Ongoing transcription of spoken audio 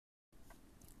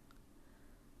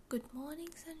Good morning,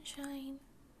 sunshine.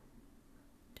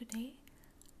 Today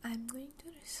I'm going to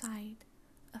recite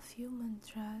a few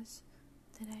mantras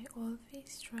that I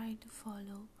always try to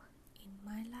follow in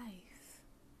my life.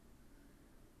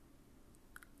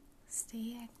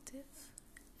 Stay active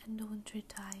and don't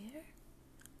retire.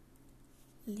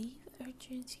 Leave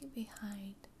urgency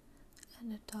behind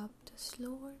and adopt a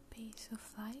slower pace of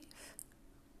life.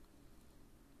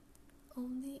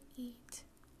 Only eat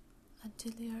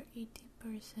until you're 80%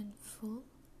 full.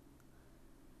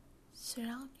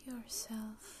 Surround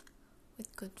yourself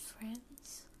with good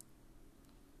friends.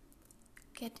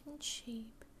 Get in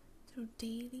shape through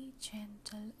daily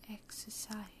gentle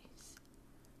exercise.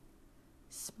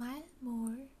 Smile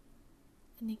more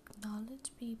and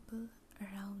acknowledge people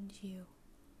around you.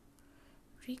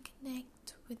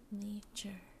 Reconnect with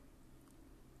nature.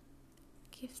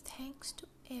 Give thanks to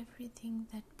everything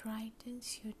that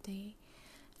brightens your day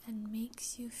and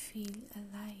makes you feel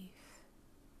alive.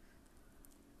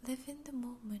 Live in the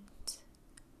moment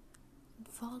and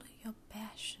follow your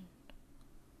passion.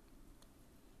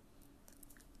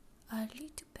 Early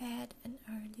to bed and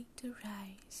early to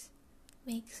rise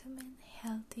makes a man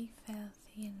healthy,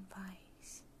 wealthy, and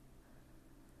wise.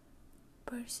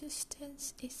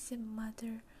 Persistence is the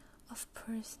mother of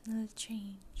personal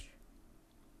change.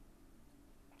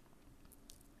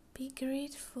 Be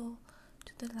grateful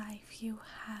to the life you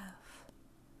have.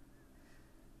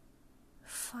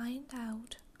 Find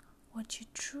out what you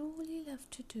truly love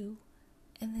to do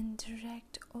and then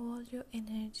direct all your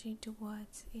energy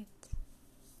towards it.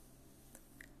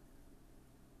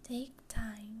 Take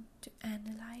time to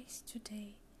analyze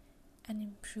today and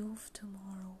improve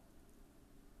tomorrow.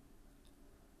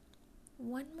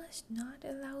 One must not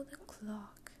allow the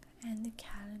clock and the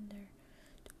calendar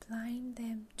to blind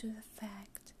them to the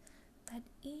fact that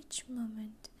each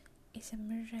moment is a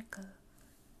miracle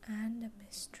and a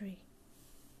mystery.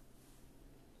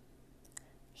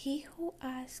 He who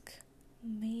asks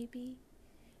may be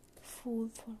fool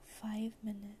for 5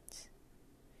 minutes.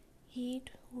 He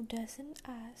who doesn't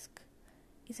ask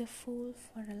is a fool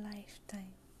for a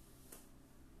lifetime.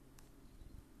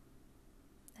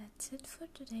 That's it for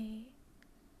today.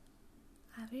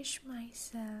 I wish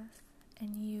myself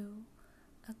and you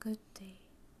a good day.